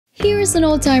Here's an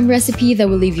old-time recipe that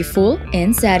will leave you full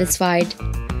and satisfied.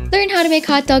 Learn how to make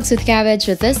hot dogs with cabbage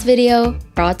with this video,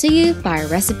 brought to you by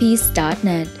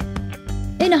recipes.net.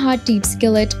 In a hot deep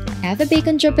skillet, add the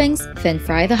bacon drippings, then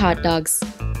fry the hot dogs.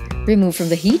 Remove from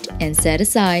the heat and set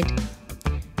aside.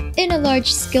 In a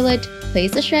large skillet,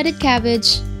 place the shredded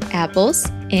cabbage, apples,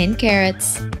 and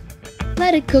carrots.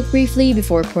 Let it cook briefly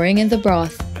before pouring in the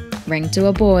broth. Bring to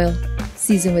a boil.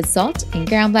 Season with salt and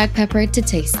ground black pepper to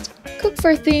taste. Cook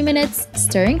for 3 minutes,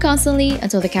 stirring constantly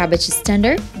until the cabbage is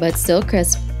tender but still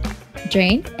crisp.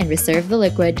 Drain and reserve the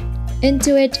liquid.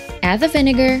 Into it, add the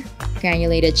vinegar,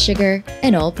 granulated sugar,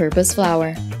 and all-purpose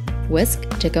flour. Whisk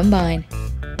to combine.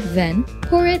 Then,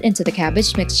 pour it into the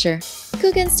cabbage mixture.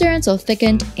 Cook and stir until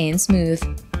thickened and smooth.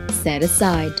 Set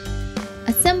aside.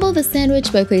 Assemble the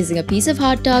sandwich by placing a piece of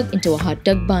hot dog into a hot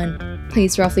dog bun.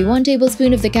 Place roughly 1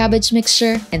 tablespoon of the cabbage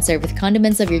mixture and serve with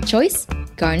condiments of your choice,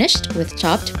 garnished with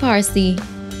chopped parsley.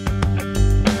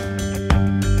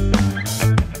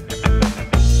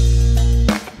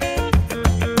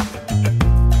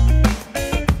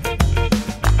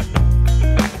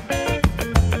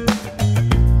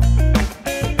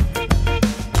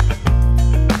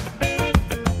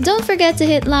 Don't forget to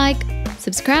hit like,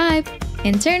 subscribe,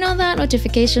 and turn on that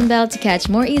notification bell to catch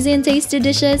more easy and tasty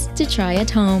dishes to try at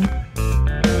home.